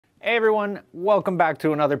Hey everyone, welcome back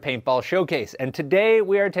to another paintball showcase. And today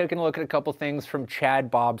we are taking a look at a couple things from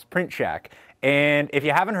Chad Bob's Print Shack. And if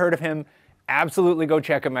you haven't heard of him, absolutely go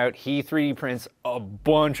check him out. He 3D prints a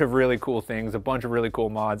bunch of really cool things, a bunch of really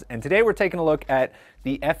cool mods. And today we're taking a look at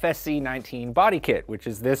the FSC19 body kit, which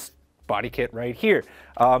is this body kit right here.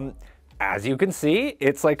 As you can see,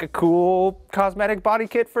 it's like a cool cosmetic body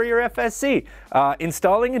kit for your FSC.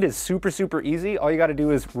 Installing it is super easy. All you got to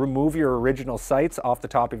do is remove your original sights off the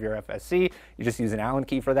top of your FSC. You just use an Allen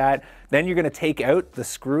key for that. Then you're going to take out the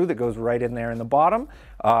screw that goes right in there in the bottom.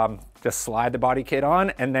 Just slide the body kit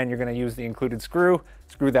on, and then you're going to use the included screw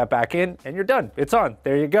that back in, and you're done. It's on.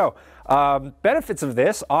 There you go. Benefits of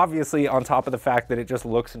this, obviously, on top of the fact that it just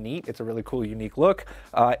looks neat, it's a really cool, unique look.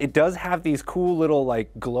 It does have these cool little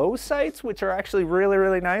like glow sights, which are actually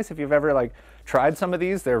really nice. If you've ever like tried some of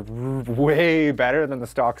these, they're way better than the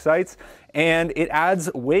stock sights. And it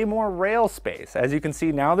adds way more rail space. As you can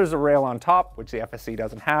see, now there's a rail on top, which the FSC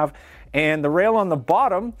doesn't have, and the rail on the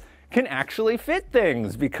bottom can actually fit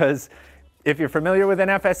things, because if you're familiar with an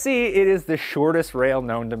FSC, it is the shortest rail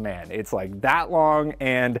known to man. It's like that long,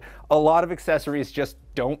 and a lot of accessories just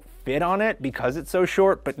don't fit on it because it's so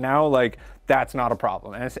short, but now like that's not a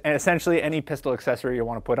problem. And essentially any pistol accessory you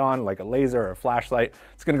want to put on, like a laser or a flashlight,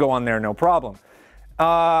 it's going to go on there no problem.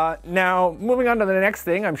 Now, moving on to the next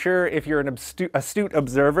thing, I'm sure if you're an astute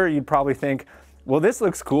observer, you'd probably think, well, this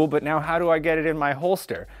looks cool, but now how do I get it in my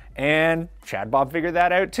holster? And Chad Bob figured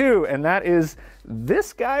that out too, and that is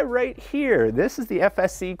this guy right here. This is the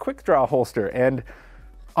FSC Quick Draw holster, and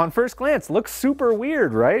on first glance, looks super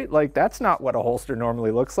weird, right? Like, that's not what a holster normally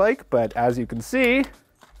looks like, but as you can see,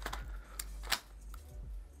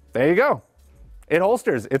 there you go. It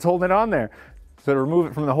holsters, it's holding it on there. So to remove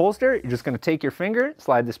it from the holster, you're just gonna take your finger,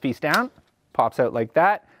 slide this piece down, pops out like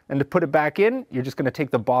that, and to put it back in, you're just gonna take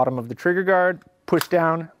the bottom of the trigger guard, push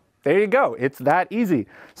down, there you go. It's that easy.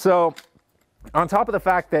 So on top of the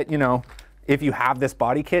fact that, you know, if you have this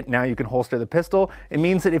body kit, now you can holster the pistol, it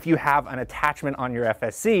means that if you have an attachment on your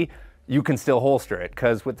FSC, you can still holster it.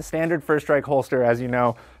 Because with the standard first strike holster, as you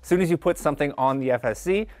know, as soon as you put something on the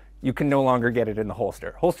FSC, you can no longer get it in the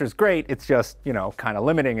holster. Holster's great, it's just, you know, kind of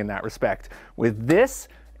limiting in that respect. With this,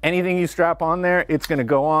 anything you strap on there, it's gonna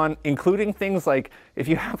go on, including things like if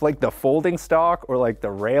you have like the folding stock or like the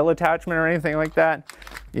rail attachment or anything like that,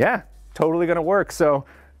 yeah, totally gonna work. So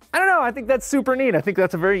I don't know, I think that's super neat. I think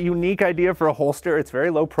that's a very unique idea for a holster. It's very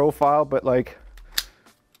low profile, but like,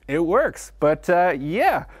 it works. But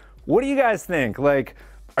yeah, what do you guys think? Like,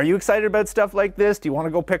 are you excited about stuff like this? Do you want to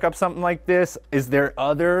go pick up something like this? Is there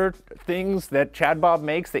other things that Chad Bob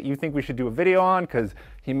makes that you think we should do a video on? Because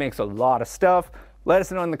he makes a lot of stuff. Let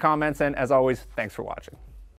us know in the comments, and as always, thanks for watching.